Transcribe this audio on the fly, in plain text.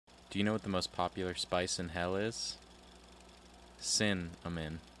Do you know what the most popular spice in hell is?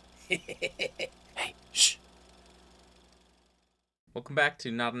 Cinnamon. Hey, shh! Welcome back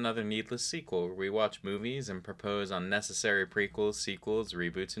to Not Another Needless Sequel, where we watch movies and propose unnecessary prequels, sequels,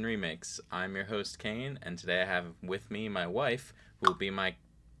 reboots, and remakes. I'm your host, Kane, and today I have with me my wife, who will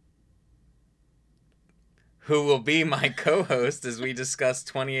be my co-host as we discuss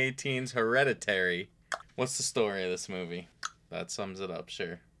 2018's Hereditary. What's the story of this movie? That sums it up,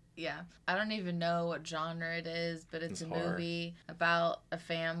 sure. Yeah. I don't even know what genre it is, but it's a horror. movie about a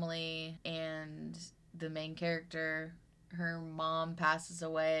family and the main character, her mom passes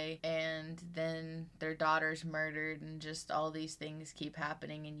away and then their daughter's murdered and just all these things keep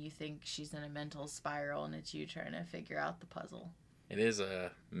happening and you think she's in a mental spiral and it's you trying to figure out the puzzle. It is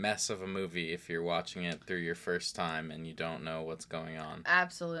a mess of a movie if you're watching it through your first time and you don't know what's going on.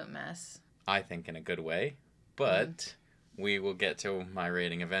 Absolute mess. I think in a good way, but we will get to my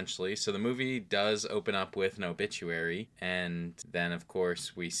rating eventually. So the movie does open up with an obituary, and then of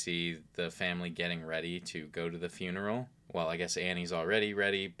course we see the family getting ready to go to the funeral. Well, I guess Annie's already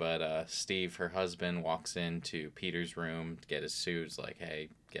ready, but Steve, her husband, walks into Peter's room to get his suit. It's like, hey,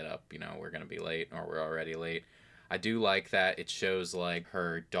 get up, we're going to be late, or we're already late. I do like that it shows like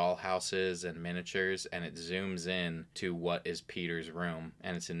her doll houses and miniatures, and it zooms in to what is Peter's room,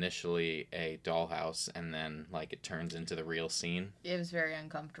 and it's initially a dollhouse, and then like it turns into the real scene. It was very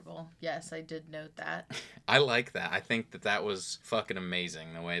uncomfortable. Yes, I did note that. I like that. I think that was fucking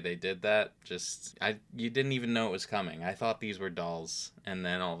amazing the way they did that. You didn't even know it was coming. I thought these were dolls, and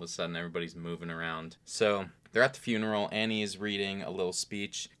then all of a sudden everybody's moving around. So they're at the funeral. Annie is reading a little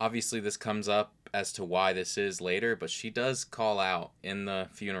speech. Obviously this comes up as to why this is later, but she does call out in the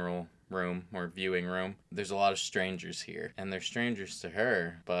funeral room or viewing room, there's a lot of strangers here, and they're strangers to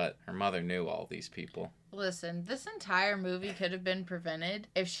her, but her mother knew all these people. Listen, this entire movie could have been prevented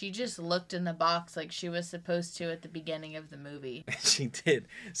if she just looked in the box like she was supposed to at the beginning of the movie. She did.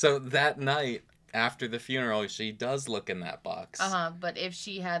 So that night after the funeral, she does look in that box. But if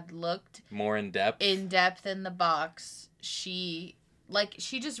she had looked more in depth in the box, she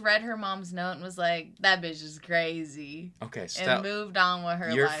just read her mom's note and was like, that bitch is crazy. Okay, and moved on with her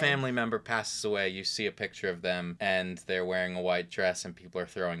life. Your family member passes away, you see a picture of them, and they're wearing a white dress and people are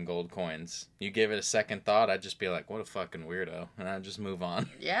throwing gold coins. You give it a second thought, I'd just be like, what a fucking weirdo, and I'd just move on.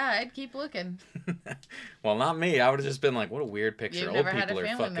 Yeah, I'd keep looking. Well, not me. I would have just been like, what a weird picture. You've Old never people had a are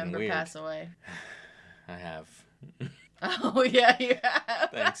family fucking member weird. pass away. I have. Oh, yeah, you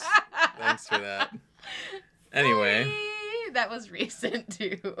have. Thanks for that. Anyway. That was recent,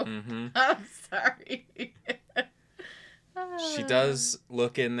 too. Mm-hmm. I'm sorry. She does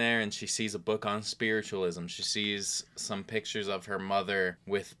look in there and she sees a book on spiritualism. She sees some pictures of her mother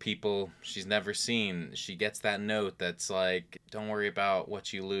with people she's never seen. She gets that note that's like, don't worry about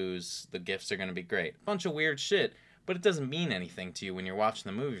what you lose. The gifts are going to be great. Bunch of weird shit, but it doesn't mean anything to you when you're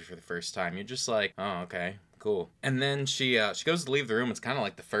watching the movie for the first time. You're just like, oh, okay. Cool. And then she goes to leave the room. It's kind of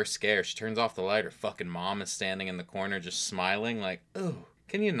like the first scare. She turns off the light. Her fucking mom is standing in the corner just smiling like, oh,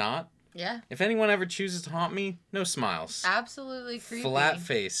 can you not? Yeah. If anyone ever chooses to haunt me, no smiles. Absolutely creepy. Flat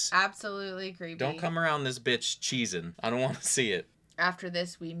face. Absolutely creepy. Don't come around this bitch cheesing. I don't want to see it. After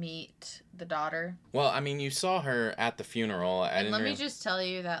this, we meet the daughter. Well, I mean, you saw her at the funeral. Let me just tell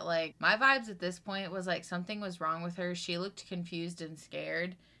you that, like, my vibes at this point was like something was wrong with her. She looked confused and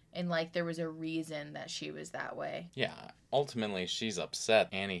scared. And, like, there was a reason that she was that way. Yeah. Ultimately, she's upset.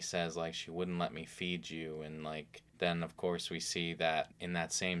 Annie says, like, she wouldn't let me feed you. And, like, then, of course, we see that in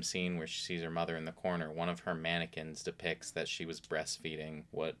that same scene where she sees her mother in the corner, one of her mannequins depicts that she was breastfeeding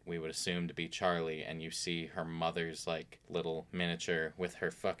what we would assume to be Charlie. And you see her mother's, like, little miniature with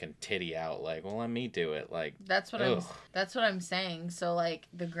her fucking titty out. Like, well, let me do it. Like, that's what I'm saying. So, like,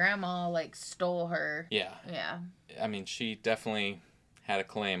 the grandma, like, stole her. Yeah. Yeah. I mean, she definitely had a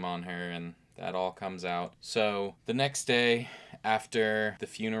claim on her, and that all comes out. So the next day after the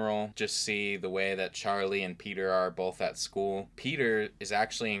funeral, just see the way that Charlie and Peter are both at school. Peter is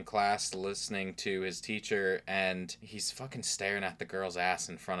actually in class listening to his teacher, and he's fucking staring at the girl's ass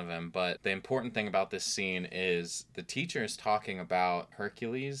in front of him. But the important thing about this scene is the teacher is talking about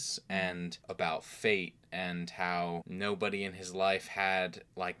Hercules and about fate, and how nobody in his life had,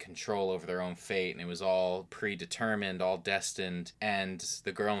 like, control over their own fate, and it was all predetermined, all destined, and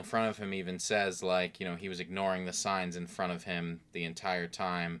the girl in front of him even says, like, he was ignoring the signs in front of him the entire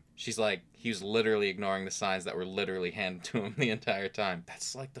time. she's like, he was literally ignoring the signs that were literally handed to him the entire time.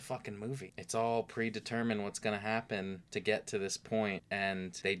 That's like the fucking movie. It's all predetermined what's gonna happen to get to this point,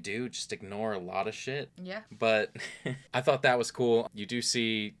 and they do just ignore a lot of shit. Yeah. But I thought that was cool. You do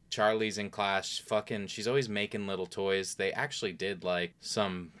see Charlie's in class, she's always making little toys. They actually did like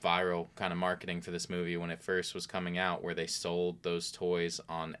some viral kind of marketing for this movie when it first was coming out, where they sold those toys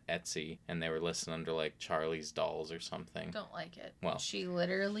on Etsy and they were listed under like Charlie's Dolls or something. Don't like it. Well, she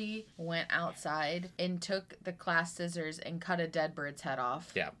literally went outside and took the class scissors and cut a dead bird's head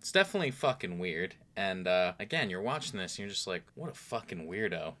off. Yeah, it's definitely fucking weird. And again, you're watching this and you're just like, what a fucking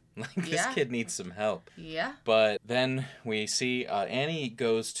weirdo. Like, this kid needs some help. Yeah. But then we see Annie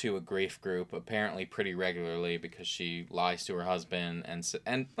goes to a grief group apparently pretty regularly because she lies to her husband.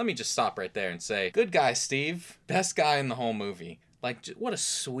 And let me just stop right there and say, good guy, Steve. Best guy in the whole movie. Like, what a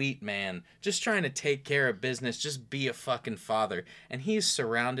sweet man. Just trying to take care of business. Just be a fucking father. And he's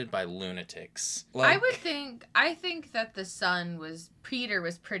surrounded by lunatics. Like, I think that the son Peter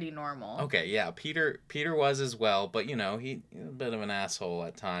was pretty normal. Okay, yeah. Peter was as well. But, he's a bit of an asshole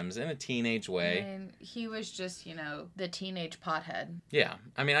at times in a teenage way. And he was just, the teenage pothead. Yeah.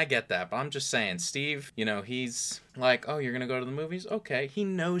 I mean, I get that. But I'm just saying, Steve, he's like, oh, you're going to go to the movies? Okay. He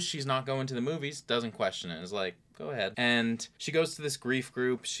knows she's not going to the movies. Doesn't question it. It's like, go ahead. And she goes to this grief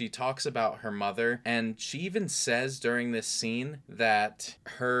group. She talks about her mother. And she even says during this scene that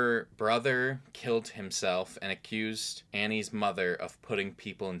her brother killed himself and accused Annie's mother of putting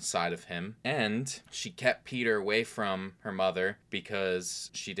people inside of him. And she kept Peter away from her mother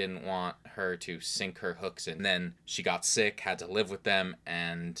because she didn't want her to sink her hooks in. And then she got sick, had to live with them,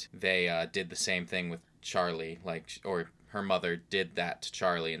 and they did the same thing with Charlie, her mother did that to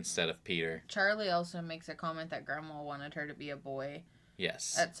Charlie instead of Peter. Charlie also makes a comment that Grandma wanted her to be a boy.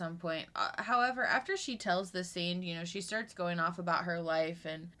 Yes. At some point. However, after she tells this scene, she starts going off about her life,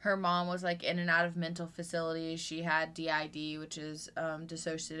 and her mom was like in and out of mental facilities. She had DID, which is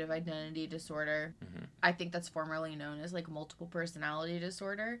dissociative identity disorder. Mm-hmm. I think that's formerly known as like multiple personality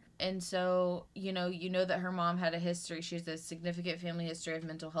disorder. And so, you know that her mom had a history. She has a significant family history of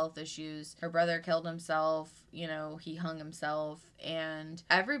mental health issues. Her brother killed himself. He hung himself. And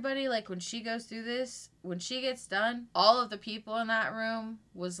everybody, like, when she goes through this, when she gets done, all of the people in that room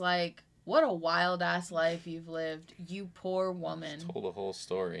was like, what a wild-ass life you've lived, you poor woman. She told the whole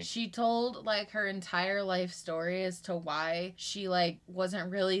story. She told, like, her entire life story as to why she, like, wasn't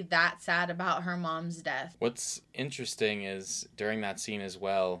really that sad about her mom's death. What's interesting is, during that scene as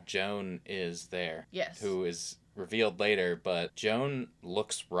well, Joan is there. Yes. Who is revealed later, but Joan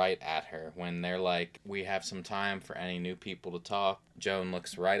looks right at her when they're like, we have some time for any new people to talk. Joan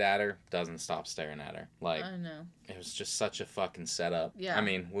looks right at her, doesn't stop staring at her. Like, I know. It was just such a fucking setup. Yeah. I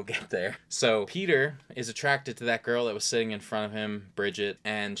mean, we'll get there. So Peter is attracted to that girl that was sitting in front of him, Bridget,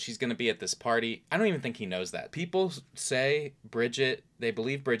 and she's going to be at this party. I don't even think he knows that. People say they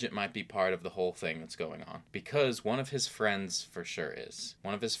believe Bridget might be part of the whole thing that's going on, because one of his friends for sure is.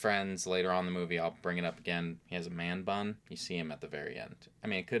 One of his friends later on in the movie, I'll bring it up again, he has a man bun. You see him at the very end. I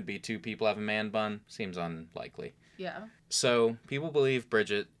mean, it could be two people have a man bun. Seems unlikely. Yeah. So, people believe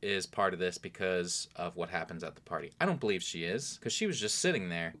Bridget is part of this because of what happens at the party. I don't believe she is, because she was just sitting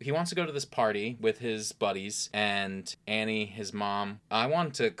there. He wants to go to this party with his buddies, and Annie, his mom, I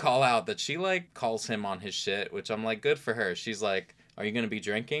want to call out that she, like, calls him on his shit, which I'm like, good for her. She's like, are you going to be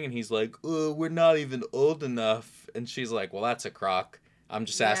drinking? And he's like, we're not even old enough. And she's like, well, that's a crock. I'm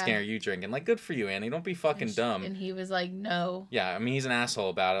just asking, are you drinking? Like, good for you, Annie. Don't be fucking dumb. And he was like, no. Yeah, I mean, he's an asshole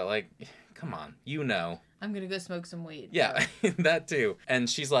about it. Like, come on. I'm gonna go smoke some weed. Yeah, that too. And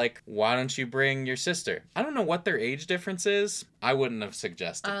she's like, why don't you bring your sister? I don't know what their age difference is. I wouldn't have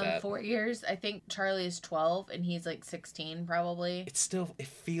suggested that. 4 years. I think Charlie is 12 and he's like 16 probably. It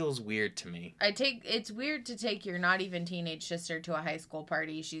feels weird to me. It's weird to take your not even teenage sister to a high school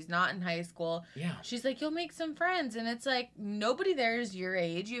party. She's not in high school. Yeah. She's like, you'll make some friends. And it's like, nobody there is your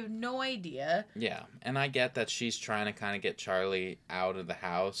age. You have no idea. Yeah. And I get that she's trying to kind of get Charlie out of the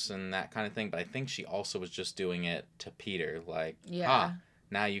house and that kind of thing. But I think she also was just doing it to Peter. Like,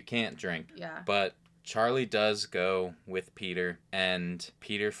 now you can't drink. Yeah. But Charlie does go with Peter, and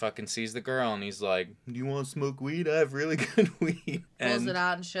Peter fucking sees the girl, and he's like, do you want to smoke weed? I have really good weed. Pulls it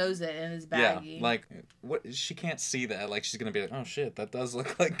out and shows it in his baggie. Yeah, like, what? She can't see that. Like, she's going to be like, oh shit, that does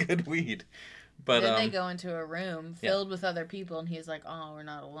look like good weed. But then they go into a room filled with other people, and he's like, oh, we're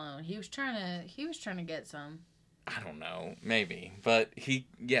not alone. He was trying to get some. I don't know, maybe. But he's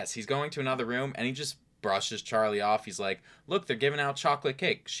going to another room, and he just brushes Charlie off. He's like, look, they're giving out chocolate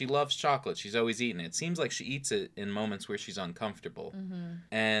cake. She loves chocolate. She's always eating it. It seems like she eats it in moments where she's uncomfortable. Mm-hmm.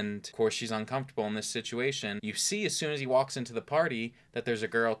 And, of course, she's uncomfortable in this situation. You see as soon as he walks into the party that there's a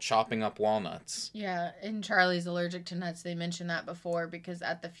girl chopping up walnuts. Yeah, and Charlie's allergic to nuts. They mentioned that before because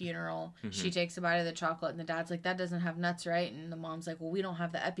at the funeral, she takes a bite of the chocolate and the dad's like, that doesn't have nuts, right? And the mom's like, well, we don't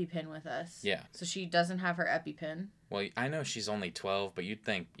have the EpiPen with us. Yeah. So she doesn't have her EpiPen. Well, I know she's only 12, but you'd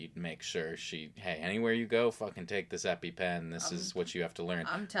think you'd make sure hey, anywhere you go, fucking take this EpiPen. This is what you have to learn.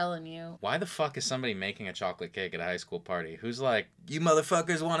 I'm telling you. Why the fuck is somebody making a chocolate cake at a high school party? Who's like, you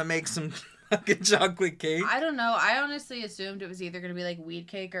motherfuckers want to make some fucking chocolate cake? I don't know. I honestly assumed it was either going to be like weed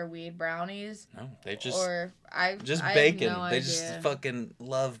cake or weed brownies. No, they just... Or just I bacon. Have no they idea. just fucking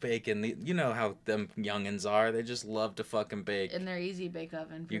love bacon. You know how them youngins are. They just love to fucking bake. In their easy bake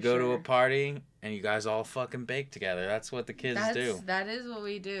oven, for You go sure. to a party and you guys all fucking bake together. That's what the kids do. That is what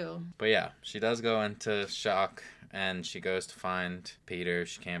we do. But yeah, she does go into shock. And she goes to find Peter.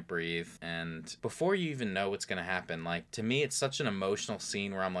 She can't breathe. And before you even know what's going to happen, like, to me, it's such an emotional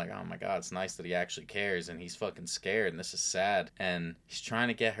scene where I'm like, oh my God, it's nice that he actually cares. And he's fucking scared. And this is sad. And he's trying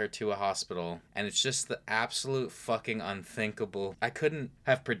to get her to a hospital. And it's just the absolute fucking unthinkable. I couldn't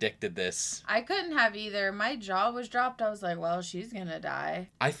have predicted this. I couldn't have either. My jaw was dropped. I was like, well, she's going to die.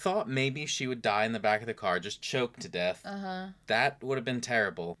 I thought maybe she would die in the back of the car, just choke to death. Uh-huh. That would have been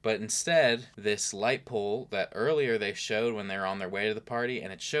terrible. But instead, this light pole that earlier they showed when they were on their way to the party,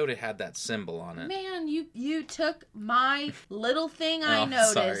 and it showed it had that symbol on it. Man, you took my little thing I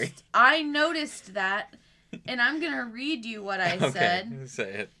noticed. Sorry. I noticed that, and I'm going to read you what I said. Okay,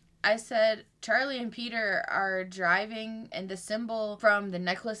 say it. I said, Charlie and Peter are driving, and the symbol from the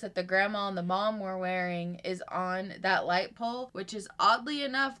necklace that the grandma and the mom were wearing is on that light pole, which is oddly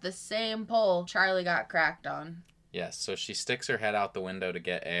enough the same pole Charlie got cracked on. Yes, so she sticks her head out the window to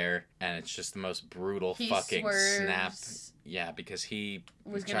get air, and it's just the most brutal He fucking swerves. snap. Yeah, because he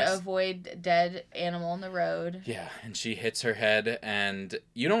Was going to avoid dead animal on the road. Yeah, and she hits her head, and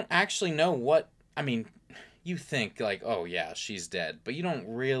you don't actually know what... I mean, you think, like, oh yeah, she's dead, but you don't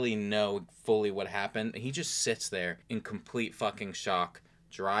really know fully what happened. He just sits there in complete fucking shock,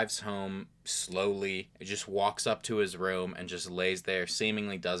 drives home slowly, just walks up to his room and just lays there,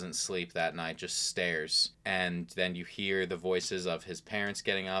 seemingly doesn't sleep that night, just stares. And then you hear the voices of his parents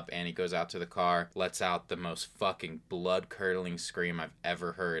getting up, and he goes out to the car, lets out the most fucking blood-curdling scream I've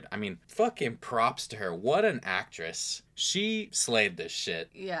ever heard. I mean, fucking props to her. What an actress. She slayed this shit.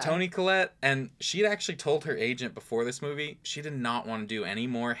 Yeah. Toni Collette, and she'd actually told her agent before this movie she did not want to do any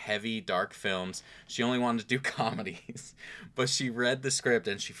more heavy, dark films. She only wanted to do comedies. But she read the script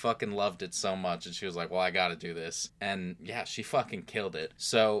and she fucking loved it so much, and she was like, well, I gotta do this. And yeah, she fucking killed it.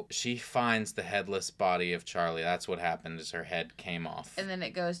 So she finds the headless body of Charlie. That's what happened, is her head came off. And then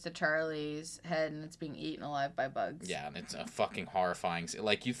it goes to Charlie's head, and it's being eaten alive by bugs. Yeah, and it's a fucking horrifying...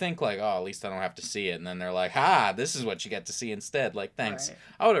 Like, you think, like, oh, at least I don't have to see it. And then they're like, ha, this is what you get to see instead. Like, thanks. Right.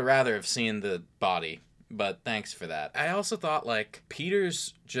 I would have rather have seen the body, but thanks for that. I also thought, like,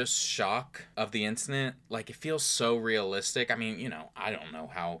 Peter's just shock of the incident, like, it feels so realistic. I mean, you know, I don't know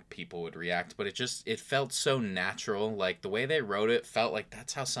how people would react, but it felt so natural. Like, the way they wrote it felt like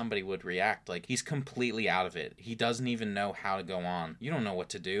that's how somebody would react. Like, he's completely out of it. He doesn't even know how to go on. You don't know what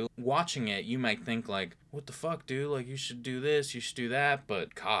to do. Watching it, you might think, like, what the fuck, dude? Like, you should do this, you should do that,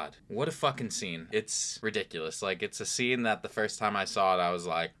 but God, what a fucking scene. It's ridiculous. Like, it's a scene that the first time I saw it, I was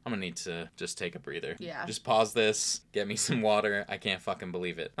like, I'm gonna need to just take a breather. Yeah. Just pause this, get me some water. I can't fucking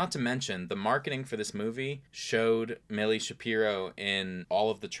believe it. Not to mention, the marketing for this movie showed Millie Shapiro in all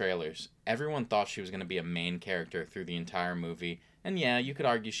of the trailers. Everyone thought she was gonna be a main character through the entire movie. And yeah, you could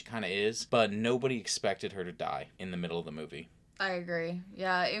argue she kinda is, but nobody expected her to die in the middle of the movie. I agree.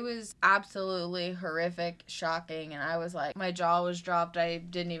 Yeah, it was absolutely horrific, shocking, and I was like, my jaw was dropped. I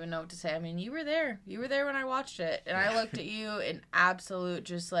didn't even know what to say. I mean, you were there. You were there when I watched it, and I looked at you in absolute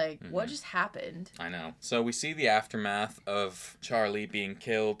just like, what just happened? I know. So we see the aftermath of Charlie being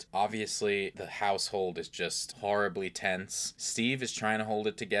killed. Obviously, the household is just horribly tense. Steve is trying to hold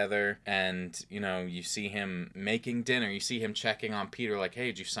it together, and, you know, you see him making dinner. You see him checking on Peter like, hey,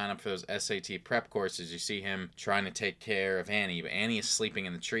 did you sign up for those SAT prep courses? You see him trying to take care of Annie. But Annie is sleeping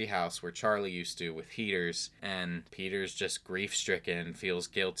in the treehouse where Charlie used to with heaters, and Peter's just grief-stricken and feels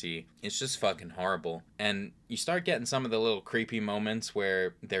guilty. It's just fucking horrible. And you start getting some of the little creepy moments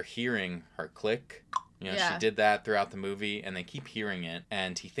where they're hearing her click, You know, Yeah. she did that throughout the movie, and they keep hearing it,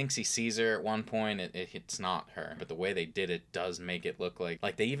 and he thinks he sees her at one point. It's not her, but the way they did it does make it look like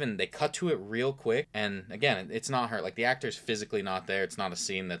they cut to it real quick, and again, it's not her. Like, the actor's physically not there. It's not a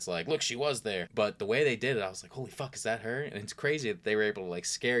scene that's like, look, she was there. But the way they did it, I was like, holy fuck, is that her? And it's crazy that they were able to, like,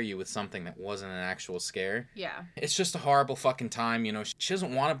 scare you with something that wasn't an actual scare. Yeah. It's just a horrible fucking time, you know. She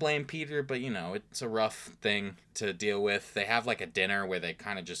doesn't want to blame Peter, but, you know, it's a rough thing to deal with. They have, like, a dinner where they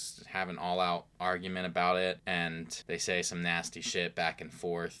kind of just have an all-out argument about it, and they say some nasty shit back and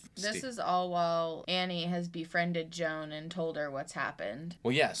forth. This is all while Annie has befriended Joan and told her what's happened.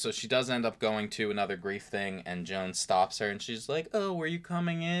 Well, yeah, so she does end up going to another grief thing, and Joan stops her, and she's like, oh, were you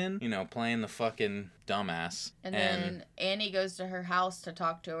coming in? You know, playing the fucking dumbass. And then Annie goes to her house to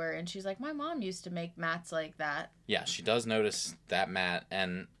talk to her, and she's like, my mom used to make mats like that. Yeah, she does notice that mat,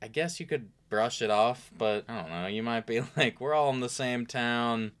 and I guess you could brush it off, but I don't know, you might be like, we're all in the same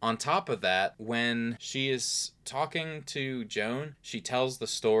town. On top of that, when she is talking to Joan, she tells the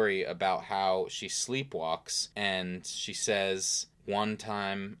story about how she sleepwalks, and she says, one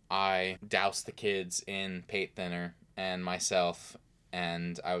time I doused the kids in paint thinner and myself,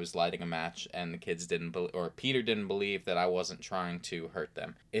 and I was lighting a match, and the kids Peter didn't believe that I wasn't trying to hurt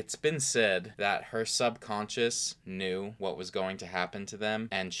them. It's been said that her subconscious knew what was going to happen to them,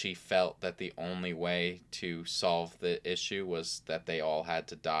 and she felt that the only way to solve the issue was that they all had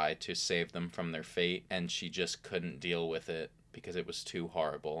to die to save them from their fate, and she just couldn't deal with it because it was too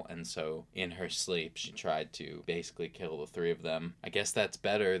horrible, and so in her sleep she tried to basically kill the three of them. I guess that's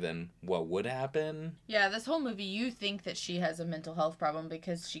better than what would happen. Yeah, this whole movie, you think that she has a mental health problem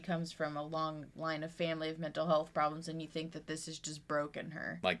because she comes from a long line of family of mental health problems, and you think that this has just broken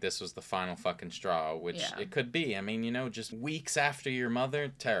her. Like this was the final fucking straw, which it could be. I mean, you know, just weeks after your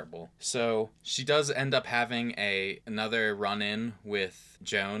mother, terrible. So she does end up having another run-in with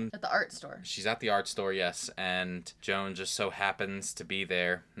Joan. At the art store. She's at the art store, yes, and Joan just so happens to be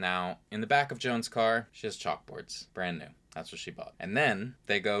there. Now, in the back of Joan's car, she has chalkboards, brand new. That's what she bought. And then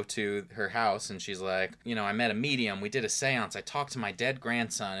they go to her house, and she's like, you know, I met a medium. We did a seance. I talked to my dead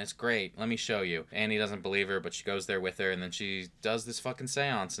grandson. It's great. Let me show you. Annie doesn't believe her, but she goes there with her, and then she does this fucking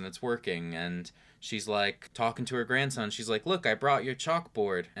seance, and it's working. And she's like talking to her grandson. She's like, look, I brought your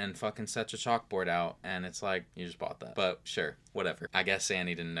chalkboard, and fucking sets a chalkboard out. And it's like, you just bought that. But sure, whatever. I guess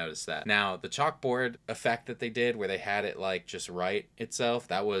Annie didn't notice that. Now, the chalkboard effect that they did where they had it like just write itself,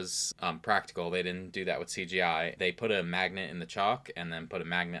 that was practical. They didn't do that with CGI. They put a magnet in the chalk and then put a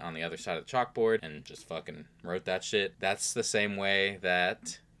magnet on the other side of the chalkboard and just fucking wrote that shit. That's the same way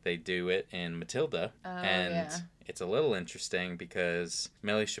that they do it in Matilda. It's a little interesting because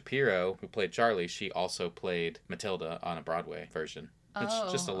Millie Shapiro, who played Charlie, she also played Matilda on a Broadway version.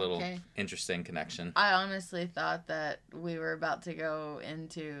 It's just a little interesting connection. I honestly thought that we were about to go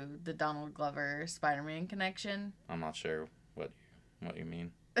into the Donald Glover Spider-Man connection. I'm not sure what you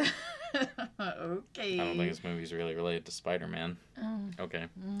mean. Okay. I don't think this movie's really related to Spider-Man. Oh. Okay.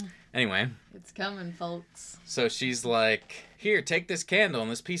 Anyway. It's coming, folks. So she's like, here, take this candle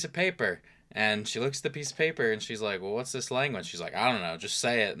and this piece of paper. And she looks at the piece of paper and she's like, well, what's this language? She's like, I don't know, just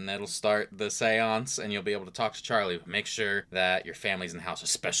say it and it'll start the seance and you'll be able to talk to Charlie. But make sure that your family's in the house,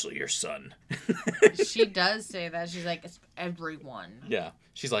 especially your son. She does say that. She's like, it's everyone. Yeah.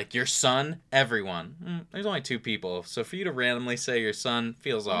 She's like, your son, everyone. There's only two people. So for you to randomly say your son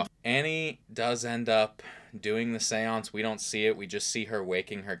feels off. Annie does end up doing the seance. We don't see it. We just see her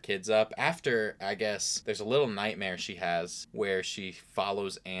waking her kids up. After, I guess, there's a little nightmare she has where she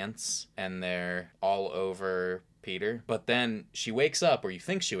follows ants and they're all over Peter. But then she wakes up, or you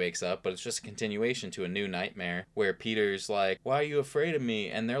think she wakes up, but it's just a continuation to a new nightmare where Peter's like, why are you afraid of me?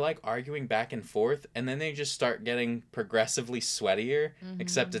 And they're like arguing back and forth, and then they just start getting progressively sweatier,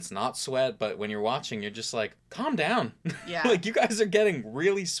 except it's not sweat, but when you're watching, you're just like, calm down. Yeah. Like, you guys are getting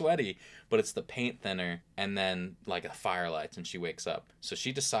really sweaty. But it's the paint thinner and then like a firelight and she wakes up. So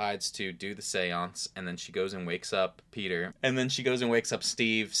she decides to do the seance and then she goes and wakes up Peter. And then she goes and wakes up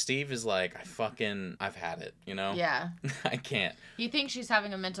Steve. Steve is like, I've had it, you know? Yeah. I can't. You think she's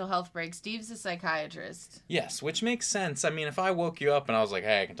having a mental health break. Steve's a psychiatrist. Yes, which makes sense. I mean, if I woke you up and I was like,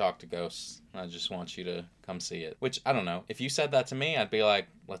 hey, I can talk to ghosts. I just want you to come see it. Which, I don't know. If you said that to me, I'd be like,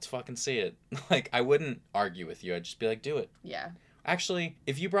 let's fucking see it. Like, I wouldn't argue with you. I'd just be like, do it. Yeah. Actually,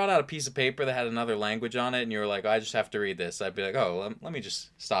 if you brought out a piece of paper that had another language on it and you were like, I just have to read this, I'd be like, oh, let me just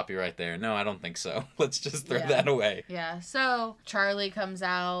stop you right there. No, I don't think so. Let's just throw that away. Yeah, so Charlie comes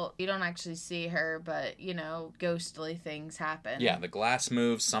out. You don't actually see her, but, you know, ghostly things happen. Yeah, the glass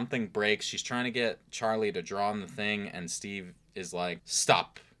moves, something breaks. She's trying to get Charlie to draw on the thing, and Steve is like,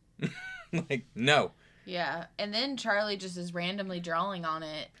 stop. Like, no. Yeah. And then Charlie just is randomly drawing on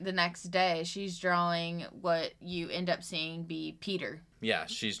it. The next day, she's drawing what you end up seeing be Peter. Yeah,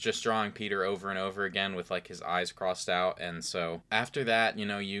 she's just drawing Peter over and over again with, like, his eyes crossed out. And so after that, you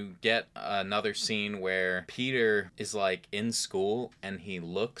know, you get another scene where Peter is, like, in school and he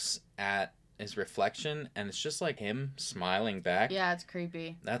looks at his reflection and it's just like him smiling back. Yeah, it's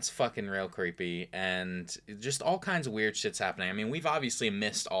creepy. That's fucking real creepy. And just all kinds of weird shit's happening. I mean, we've obviously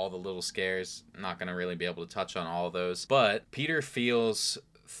missed all the little scares. I'm not gonna really be able to touch on all of those. But Peter feels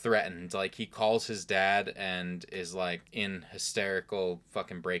threatened. Like, he calls his dad and is, like, in hysterical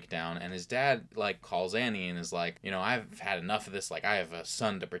fucking breakdown, and his dad, like, calls Annie and is like, you know, I've had enough of this, like, I have a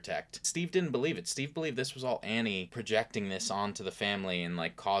son to protect. Steve didn't believe it. Steve believed this was all Annie projecting this onto the family and,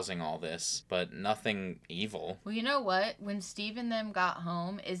 like, causing all this, but nothing evil. Well, you know what? When Steve and them got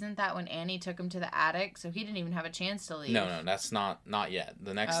home, isn't that when Annie took him to the attic? So he didn't even have a chance to leave. No, that's not yet.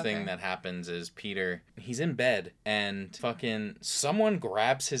 The next thing that happens is Peter, he's in bed, and fucking someone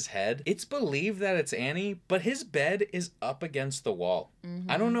grabs his head. It's believed that it's Annie, but his bed is up against the wall. Mm-hmm.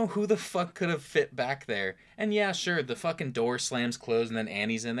 I don't know who the fuck could have fit back there. And yeah, sure, the fucking door slams closed and then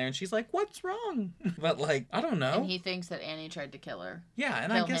Annie's in there and she's like, what's wrong? But, like, I don't know. And he thinks that Annie tried to kill her. Yeah,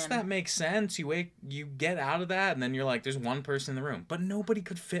 and I guess that makes sense. You get out of that and then you're like, there's one person in the room. But nobody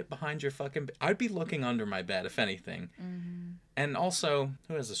could fit behind your fucking bed. I'd be looking under my bed, if anything. Mm-hmm. And also,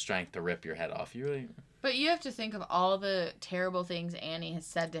 who has the strength to rip your head off? You really... But you have to think of all the terrible things Annie has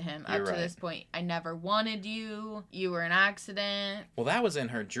said to him up to this point. I never wanted you. You were an accident. Well, that was in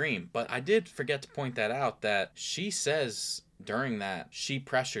her dream. But I did forget to point that out, that she says during that, she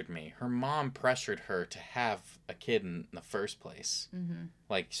pressured me. Her mom pressured her to have a kid in the first place. Mm-hmm.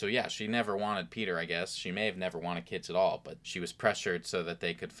 Like, so yeah, she never wanted Peter, I guess. She may have never wanted kids at all, but she was pressured so that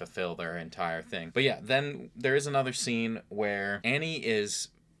they could fulfill their entire thing. But yeah, then there is another scene where Annie is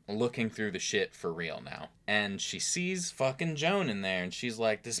looking through the shit for real now. And she sees fucking Joan in there and she's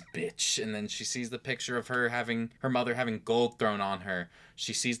like, this bitch. And then she sees the picture of her mother having gold thrown on her.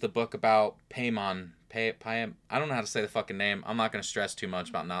 She sees the book about Paimon. I don't know how to say the fucking name. I'm not going to stress too much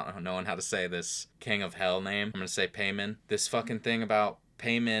about not knowing how to say this king of hell name. I'm going to say Paimon. This fucking thing about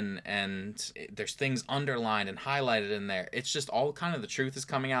Payman, and there's things underlined and highlighted in there. It's just all kind of the truth is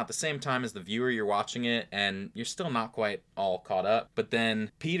coming out at the same time as the viewer. You're watching it and you're still not quite all caught up. But then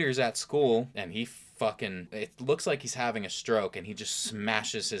Peter's at school and it looks like he's having a stroke and he just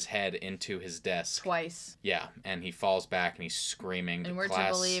smashes his head into his desk. Twice. Yeah, and he falls back and he's screaming. And we're to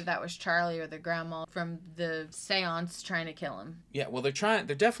believe that was Charlie or the grandma from the seance trying to kill him. Yeah, well, they're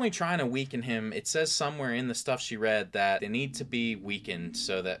definitely trying to weaken him. It says somewhere in the stuff she read that they need to be weakened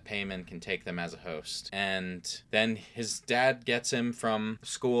so that Payman can take them as a host. And then his dad gets him from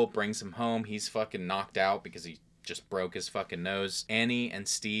school, brings him home. He's fucking knocked out because he just broke his fucking nose. Annie and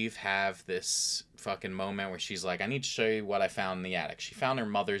Steve have this fucking moment where she's like, I need to show you what I found in the attic. She found her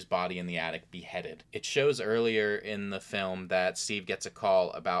mother's body in the attic, beheaded. It shows earlier in the film that Steve gets a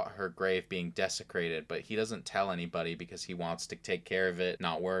call about her grave being desecrated, but he doesn't tell anybody because he wants to take care of it,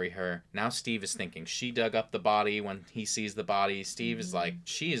 not worry her. Now Steve is thinking she dug up the body. When he sees the body, Steve is like,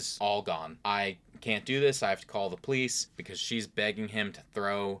 she is all gone. I can't do this. I have to call the police, because she's begging him to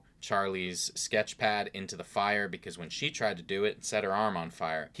throw Charlie's sketch pad into the fire, because when she tried to do it and set her arm on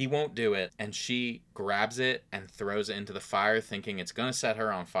fire, he won't do it, and she grabs it and throws it into the fire thinking it's gonna set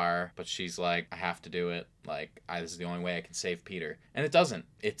her on fire, but she's like, I have to do it. Like, this is the only way I can save Peter. And it doesn't.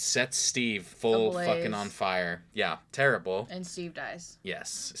 It sets Steve full fucking on fire. Yeah, terrible. And Steve dies.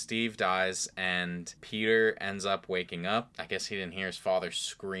 Yes, Steve dies, and Peter ends up waking up. I guess he didn't hear his father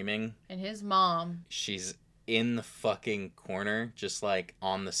screaming. And his mom, she's in the fucking corner, just like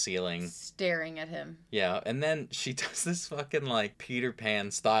on the ceiling, staring at him. Yeah, and then she does this fucking like Peter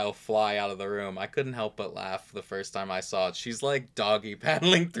Pan style fly out of the room. I couldn't help but laugh the first time I saw it. She's like doggy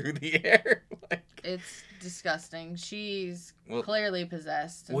paddling through the air. It's disgusting. She's clearly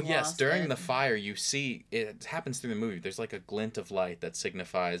possessed. Well, yes, during the fire, you see, it happens through the movie. There's like a glint of light that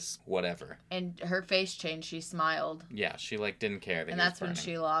signifies whatever. And her face changed. She smiled. Yeah, she like didn't care that. And that's when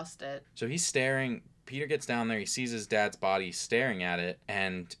she lost it. So he's staring. Peter gets down there, he sees his dad's body, he's staring at it,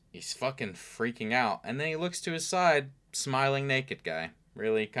 and he's fucking freaking out. And then he looks to his side, smiling naked guy.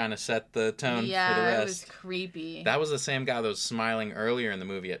 Really kind of set the tone for the rest. Yeah, it was creepy. That was the same guy that was smiling earlier in the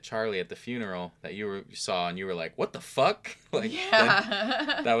movie at Charlie at the funeral that you saw, and you were like, what the fuck? Like,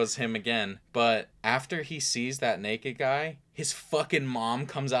 yeah. That was him again. But after he sees that naked guy, his fucking mom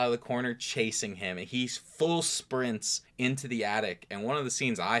comes out of the corner chasing him, and he full sprints into the attic. And one of the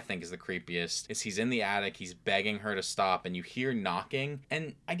scenes I think is the creepiest is he's in the attic, he's begging her to stop, and you hear knocking.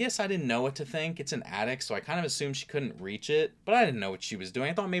 And I guess I didn't know what to think. It's an attic, so I kind of assumed she couldn't reach it, but I didn't know what she was doing.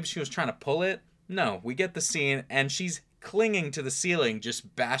 I thought maybe she was trying to pull it. No, we get the scene, and she's clinging to the ceiling,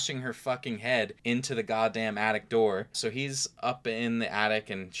 just bashing her fucking head into the goddamn attic door. So he's up in the attic,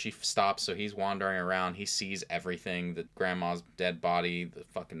 and she stops, so he's wandering around. He sees everything, the grandma's dead body, the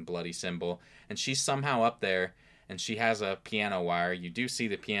fucking bloody symbol, and she's somehow up there, and she has a piano wire. You do see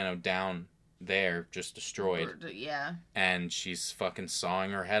the piano down there, just destroyed. Yeah. And she's fucking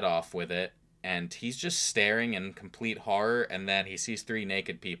sawing her head off with it. And he's just staring in complete horror, and then he sees 3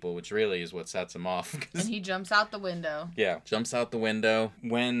 naked people, which really is what sets him off. And he jumps out the window. Yeah, jumps out the window.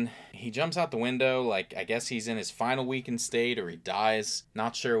 When he jumps out the window, like, I guess he's in his final weakened state, or he dies.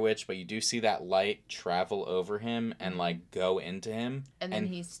 Not sure which, but you do see that light travel over him and, like, go into him. And then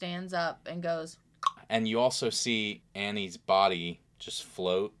he stands up and goes... And you also see Annie's body just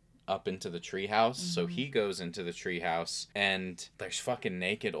float up into the treehouse. So he goes into the treehouse, and there's fucking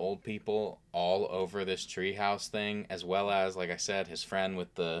naked old people all over this treehouse thing, as well as, like I said, his friend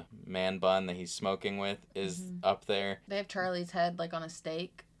with the man bun that he's smoking with is up there. They have Charlie's head, like, on a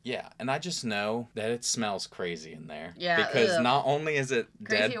stake. Yeah, and I just know that it smells crazy in there. Yeah, because not only is it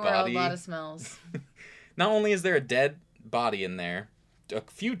crazy dead world, body, a lot of smells. not only is there a dead body in there, a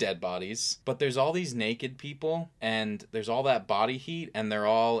few dead bodies, but there's all these naked people, and there's all that body heat, and they're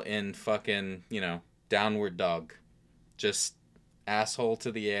all in fucking, downward dog. Just asshole to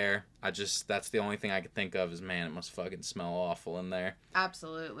the air. That's the only thing I could think of is, man, it must fucking smell awful in there.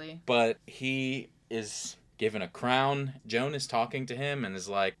 Absolutely. But he is given a crown. Joan is talking to him and is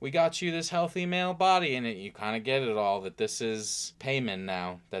like, we got you this healthy male body, and you kind of get it all, that this is Payman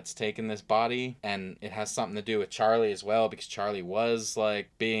now that's taken this body, and it has something to do with Charlie as well, because Charlie was, like,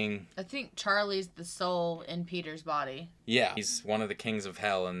 being... I think Charlie's the soul in Peter's body. Yeah, he's one of the kings of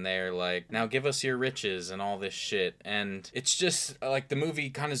hell, and they're like, now give us your riches and all this shit. And it's just, like, the movie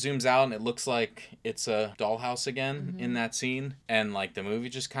kind of zooms out, and it looks like it's a dollhouse again in that scene. And, like, the movie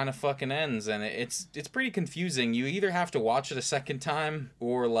just kind of fucking ends, and it's pretty confusing. You either have to watch it a second time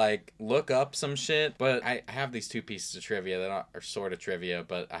or, like, look up some shit. But I have these 2 pieces of trivia that are sort of trivia,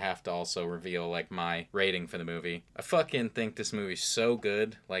 but I have to also reveal, like, my rating for the movie. I fucking think this movie's so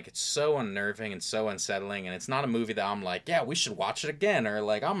good. Like, it's so unnerving and so unsettling, and it's not a movie that I'm like, yeah, we should watch it again, or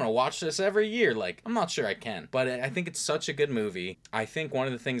like, I'm gonna watch this every year. Like, I'm not sure I can, but I think it's such a good movie. I think one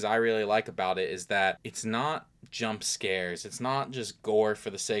of the things I really like about it is that it's not jump scares. It's not just gore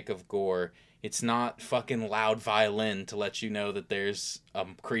for the sake of gore. It's not fucking loud violin to let you know that there's a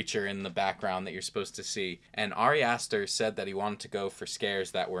creature in the background that you're supposed to see. And Ari Aster said that he wanted to go for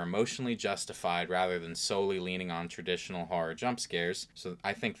scares that were emotionally justified rather than solely leaning on traditional horror jump scares. So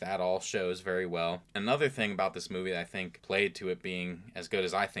I think that all shows very well. Another thing about this movie that I think played to it being as good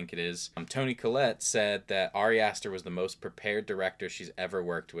as I think it is, Toni Collette said that Ari Aster was the most prepared director she's ever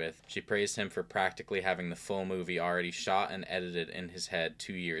worked with. She praised him for practically having the full movie already shot and edited in his head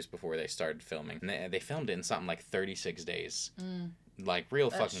 2 years before they started filming. And they filmed it in something like 36 days. Like, real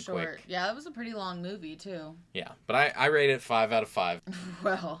That's fucking short. quick. Yeah, that was a pretty long movie, too. Yeah, but I rate it 5 out of 5.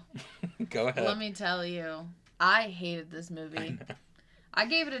 Well, go ahead. Let me tell you, I hated this movie. I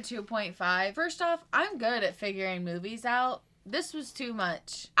gave it a 2.5. First off, I'm good at figuring movies out. This was too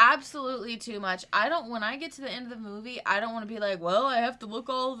much. Absolutely too much. When I get to the end of the movie, I don't want to be like, well, I have to look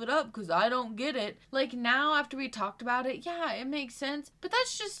all of it up because I don't get it. Like, now, after we talked about it, yeah, it makes sense. But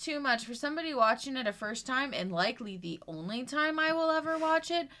that's just too much for somebody watching it a first time, and likely the only time I will ever watch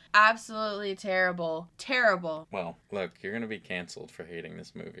it. Absolutely terrible. Terrible. Well, look, you're going to be canceled for hating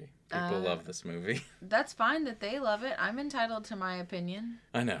this movie. People love this movie. That's fine that they love it. I'm entitled to my opinion.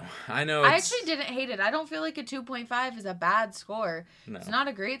 I know. I actually didn't hate it. I don't feel like a 2.5 is a bad score. No. It's not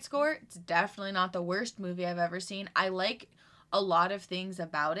a great score. It's definitely not the worst movie I've ever seen. I like a lot of things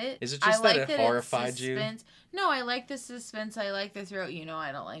about it. Is it just that it horrified you? No, I like the suspense. I like the thrill.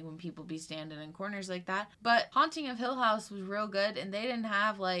 I don't like when people be standing in corners like that. But Haunting of Hill House was real good, and they didn't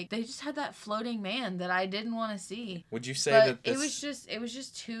have, they just had that floating man that I didn't want to see. Would you say that this... It was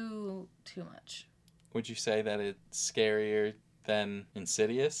just too much. Would you say that it's scarier than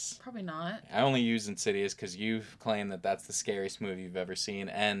Insidious? Probably not. I only use Insidious because you've claimed that that's the scariest movie you've ever seen,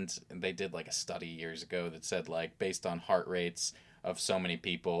 and they did a study years ago that said based on heart rates of so many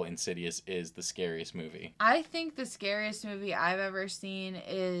people, Insidious is the scariest movie. I think the scariest movie I've ever seen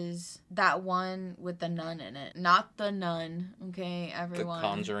is that one with the nun in it. Not The Nun, okay, everyone. The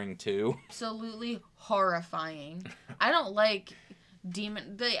Conjuring 2. Absolutely horrifying. I don't like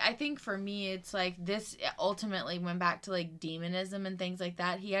I think for me it's this ultimately went back to demonism and things like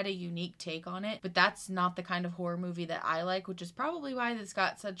that. He had a unique take on it, but that's not the kind of horror movie that I like, which is probably why this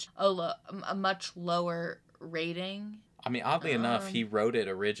got such a much lower rating. I mean, oddly enough, he wrote it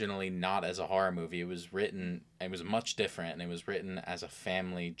originally not as a horror movie. It was written it was much different, and it was written as a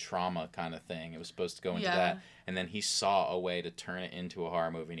family trauma kind of thing. It was supposed to go into that, and then he saw a way to turn it into a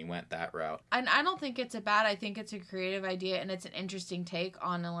horror movie, and he went that route. And I don't think it's I think it's a creative idea, and it's an interesting take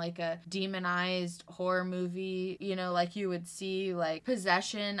on like a demonized horror movie, you know, like you would see like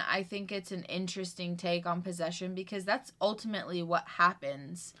Possession. I think it's an interesting take on possession, because that's ultimately what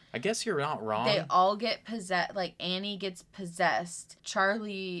happens. I guess you're not wrong. They all get possessed. Like Annie gets possessed.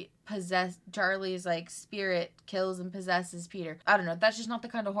 Charlie's like spirit kills and possesses Peter. I don't know. That's just not the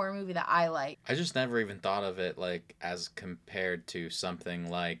kind of horror movie that I like. I just never even thought of it like as compared to something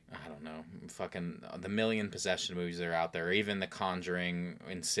like, I don't know, fucking the million possession movies that are out there, or even The Conjuring,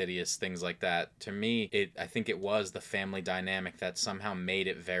 Insidious, things like that. To me, I think it was the family dynamic that somehow made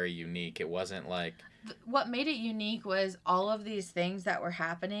it very unique. It wasn't like... What made it unique was all of these things that were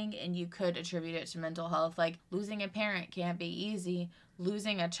happening, and you could attribute it to mental health. Like, losing a parent can't be easy.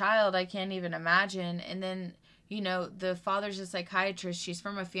 Losing a child, I can't even imagine. And then, you know, the father's a psychiatrist. She's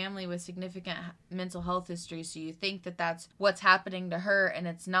from a family with significant mental health history, so you think that that's what's happening to her, and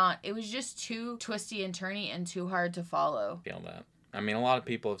it's not. It was just too twisty and turny and too hard to follow. Feel that. I mean, a lot of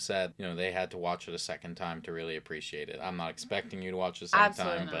people have said, you know, they had to watch it a second time to really appreciate it. I'm not expecting you to watch it a second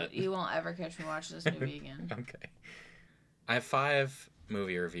time, but... You won't ever catch me watching this movie again. Okay. I have 5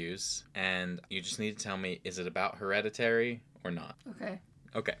 movie reviews, and you just need to tell me, is it about Hereditary or not? Okay.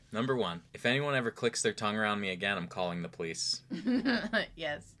 Okay, number 1. If anyone ever clicks their tongue around me again, I'm calling the police.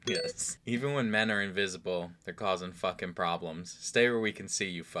 Yes. Yes. Even when men are invisible, they're causing fucking problems. Stay where we can see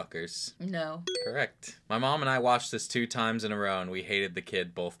you fuckers. No. Correct. My mom and I watched this 2 times in a row, and we hated the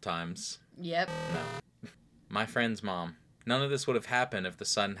kid both times. Yep. No. My friend's mom. None of this would have happened if the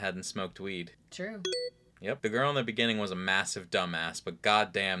son hadn't smoked weed. True. Yep. The girl in the beginning was a massive dumbass, but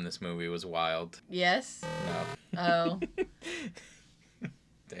goddamn, this movie was wild. Yes? No. Oh.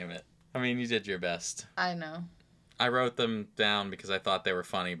 Damn it. I mean, you did your best. I know. I wrote them down because I thought they were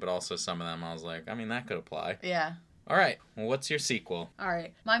funny, but also some of them I was like, I mean, that could apply. Yeah. All right. Well, what's your sequel? All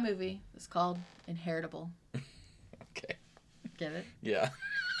right. My movie is called Inheritable. Okay. Get it? Yeah.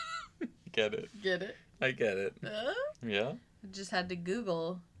 Get it. Get it? I get it. Yeah? I just had to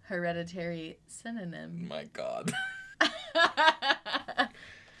Google Hereditary synonym. My God.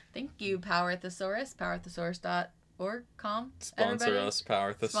 Thank you, Power Thesaurus. PowerThesaurus.org. Sponsor Everybody. us,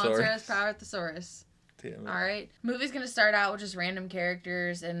 Power Thesaurus. Sponsor us, Power Thesaurus. Damn it. All right. Movie's going to start out with just random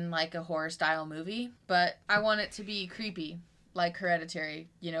characters in like a horror style movie, but I want it to be creepy, like Hereditary.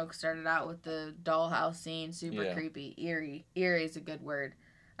 You know, started out with the dollhouse scene, super creepy, eerie. Eerie is a good word.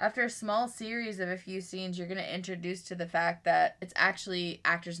 After a small series of a few scenes, you're going to introduce to the fact that it's actually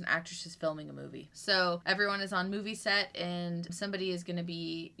actors and actresses filming a movie. So everyone is on movie set, and somebody is going to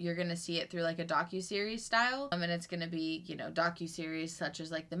be, you're going to see it through like a docuseries style. And it's going to be, you know, docuseries such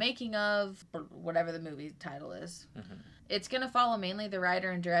as like The Making of, or whatever the movie title is. Mm-hmm. It's going to follow mainly the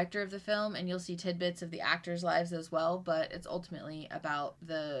writer and director of the film, and you'll see tidbits of the actors' lives as well, but it's ultimately about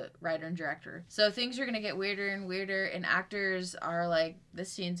the writer and director. So things are going to get weirder and weirder, and actors are like, this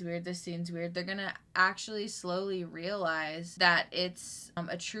scene's weird, this scene's weird. They're going to actually slowly realize that it's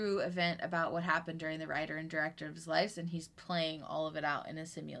a true event about what happened during the writer and director's lives, and he's playing all of it out in a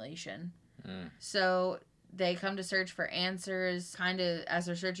simulation. So they come to search for answers. Kind of as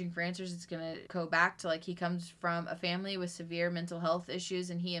they're searching for answers, it's going to go back to like he comes from a family with severe mental health issues,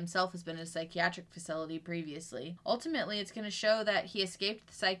 and he himself has been in a psychiatric facility previously. Ultimately, it's going to show that he escaped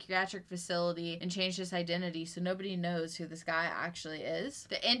the psychiatric facility and changed his identity, so nobody knows who this guy actually is.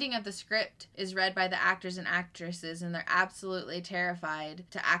 The ending of the script is read by the actors and actresses, and they're absolutely terrified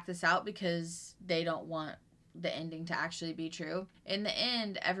to act this out because they don't want the ending to actually be true. In the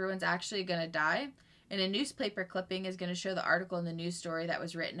end, everyone's actually going to die. And a newspaper clipping is going to show the article in the news story that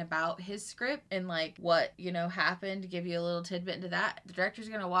was written about his script and like what, you know, happened, to give you a little tidbit into that. The director's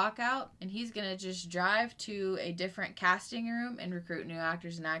going to walk out, and he's going to just drive to a different casting room and recruit new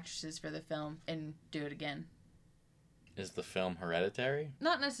actors and actresses for the film and do it again. Is the film Hereditary?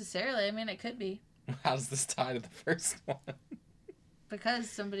 Not necessarily. I mean, it could be. How does this tie to the first one? Because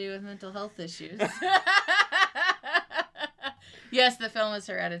somebody with mental health issues. Yes, the film is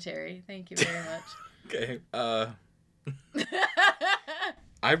Hereditary. Thank you very much. Okay,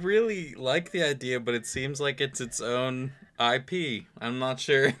 I really like the idea, but it seems like it's its own IP. I'm not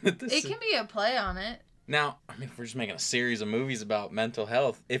sure that this It can be a play on it. Now, I mean, if we're just making a series of movies about mental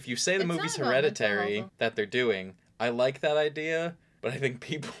health, if you say the movie's Hereditary that they're doing, I like that idea, but I think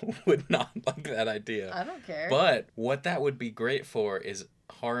people would not like that idea. I don't care. But what that would be great for is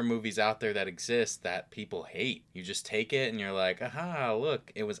horror movies out there that exist that people hate. You just take it and you're like, aha, look,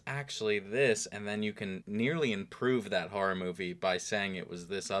 it was actually this, and then you can nearly improve that horror movie by saying it was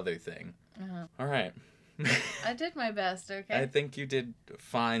this other thing. Uh-huh. All right. I did my best, okay? I think you did a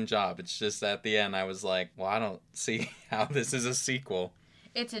fine job. It's just at the end I was like, well, I don't see how this is a sequel.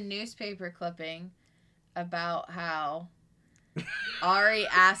 It's a newspaper clipping about how Ari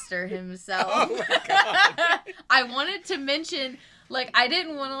Aster himself. Oh my God. I wanted to mention, like, I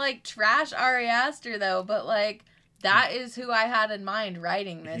didn't want to, like, trash Ari Aster, though, but, like, that is who I had in mind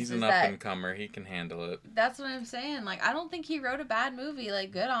writing this. He's an up-and-comer. He can handle it. That's what I'm saying. Like, I don't think he wrote a bad movie.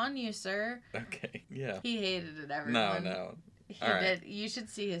 Like, good on you, sir. Okay, yeah. He hated it, everyone. No. He All did. right. You should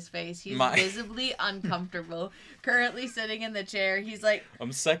see his face. He's visibly uncomfortable. Currently sitting in the chair. He's like,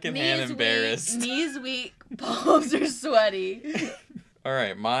 I'm secondhand embarrassed. Knees weak, palms are sweaty. All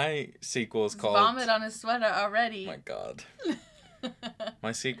right, my sequel is called... Vomit on his sweater already. Oh my God.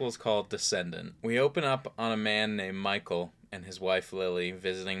 My sequel is called Descendant. We open up on a man named Michael and his wife Lily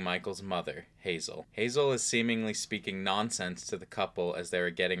visiting Michael's mother, Hazel. Hazel is seemingly speaking nonsense to the couple as they are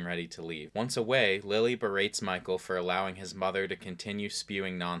getting ready to leave. Once away, Lily berates Michael for allowing his mother to continue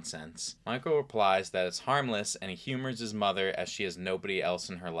spewing nonsense. Michael replies that it's harmless and he humors his mother as she has nobody else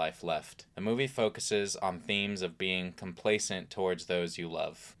in her life left. The movie focuses on themes of being complacent towards those you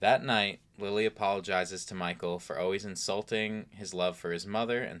love. That night, Lily apologizes to Michael for always insulting his love for his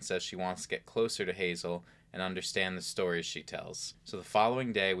mother and says she wants to get closer to Hazel and understand the stories she tells. So the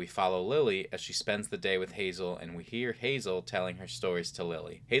following day, we follow Lily as she spends the day with Hazel, and we hear Hazel telling her stories to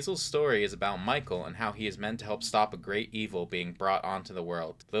Lily. Hazel's story is about Michael and how he is meant to help stop a great evil being brought onto the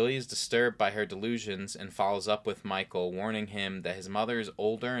world. Lily is disturbed by her delusions and follows up with Michael, warning him that his mother is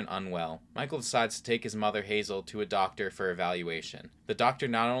older and unwell. Michael decides to take his mother Hazel to a doctor for evaluation. The doctor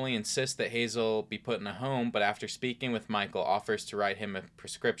not only insists that Hazel be put in a home, but after speaking with Michael, offers to write him a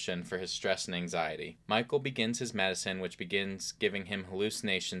prescription for his stress and anxiety. Michael begins his medicine, which begins giving him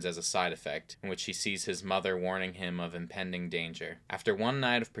hallucinations as a side effect, in which he sees his mother warning him of impending danger. After one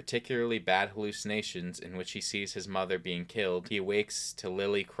night of particularly bad hallucinations in which he sees his mother being killed, he awakes to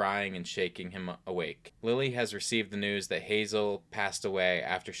Lily crying and shaking him awake. Lily has received the news that Hazel passed away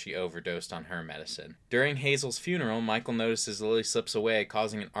after she overdosed on her medicine. During Hazel's funeral, Michael notices Lily slips away,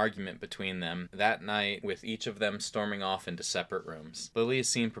 causing an argument between them that night, with each of them storming off into separate rooms. Lily is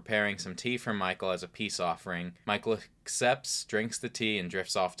seen preparing some tea for Michael as a peace offering. Michael accepts, drinks the tea, and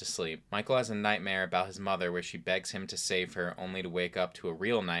drifts off to sleep. Michael has a nightmare about his mother where she begs him to save her, only to wake up to a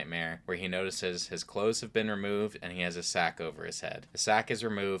real nightmare where he notices his clothes have been removed and he has a sack over his head. The sack is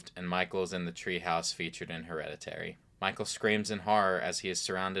removed and Michael is in the treehouse featured in Hereditary. Michael screams in horror as he is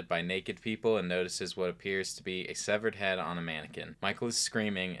surrounded by naked people and notices what appears to be a severed head on a mannequin. Michael is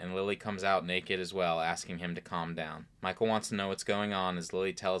screaming, and Lily comes out naked as well, asking him to calm down. Michael wants to know what's going on as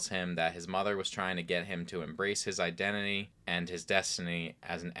Lily tells him that his mother was trying to get him to embrace his identity and his destiny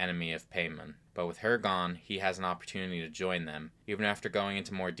as an enemy of Paimon. But with her gone, he has an opportunity to join them. Even after going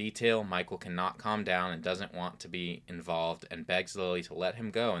into more detail, Michael cannot calm down and doesn't want to be involved and begs Lily to let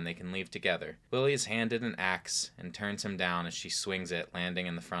him go and they can leave together. Lily is handed an axe and turns him down as she swings it, landing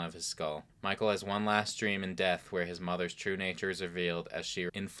in the front of his skull. Michael has one last dream in death where his mother's true nature is revealed as she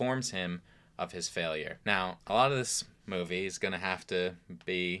informs him of his failure. Now, a lot of this movie is going to have to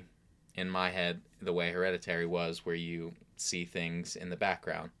be, in my head, the way Hereditary was, where you see things in the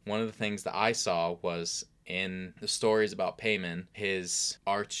background. One of the things that I saw was in the stories about Paimon, his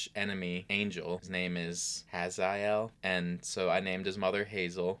arch enemy, Angel, his name is Hazael, and so I named his mother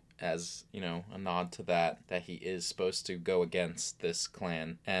Hazel as, you know, a nod to that he is supposed to go against this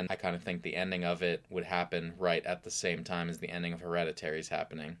clan. And I kind of think the ending of it would happen right at the same time as the ending of Hereditary is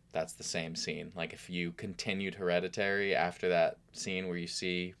happening. That's the same scene. Like, if you continued Hereditary after that scene where you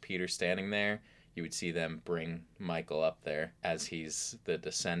see Peter standing there, you would see them bring Michael up there as he's the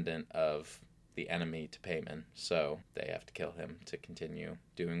descendant of the enemy to Paimon. So they have to kill him to continue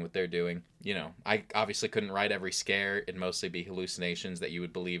doing what they're doing. You know, I obviously couldn't write every scare. It'd mostly be hallucinations that you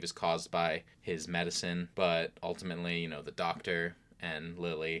would believe is caused by his medicine. But ultimately, you know, the doctor and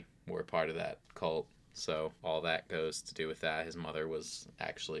Lily were part of that cult. So all that goes to do with that. His mother was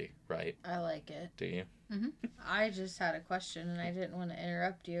actually right. I like it. Do you? Mm-hmm. I just had a question and I didn't want to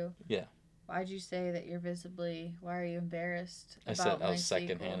interrupt you. Yeah. Why'd you say that you're visibly... Why are you embarrassed about I said I was sequel?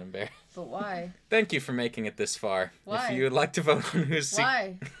 secondhand embarrassed. But why? Thank you for making it this far. Why? If you would like to vote on who's...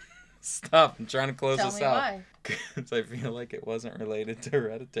 Why? Stop. I'm trying to close Tell this me out. why. Because I feel like it wasn't related to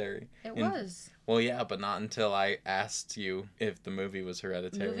Hereditary. It was. Well, yeah, but not until I asked you if the movie was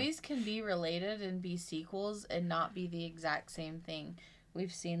Hereditary. Movies can be related and be sequels and not be the exact same thing.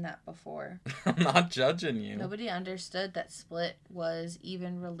 We've seen that before. I'm not judging you. Nobody understood that Split was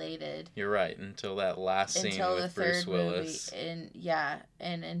even related. You're right, until that last scene with Bruce Willis. And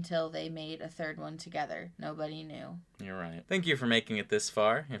until they made a third one together. Nobody knew. You're right. Thank you for making it this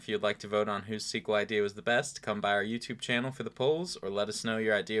far. If you'd like to vote on whose sequel idea was the best, come by our YouTube channel for the polls, or let us know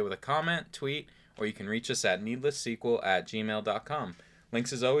your idea with a comment, tweet, or you can reach us at needlesssequel@gmail.com.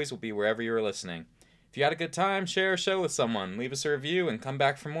 Links, as always, will be wherever you are listening. If you had a good time, share our show with someone, leave us a review, and come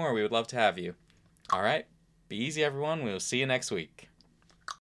back for more. We would love to have you. All right, be easy, everyone. We will see you next week.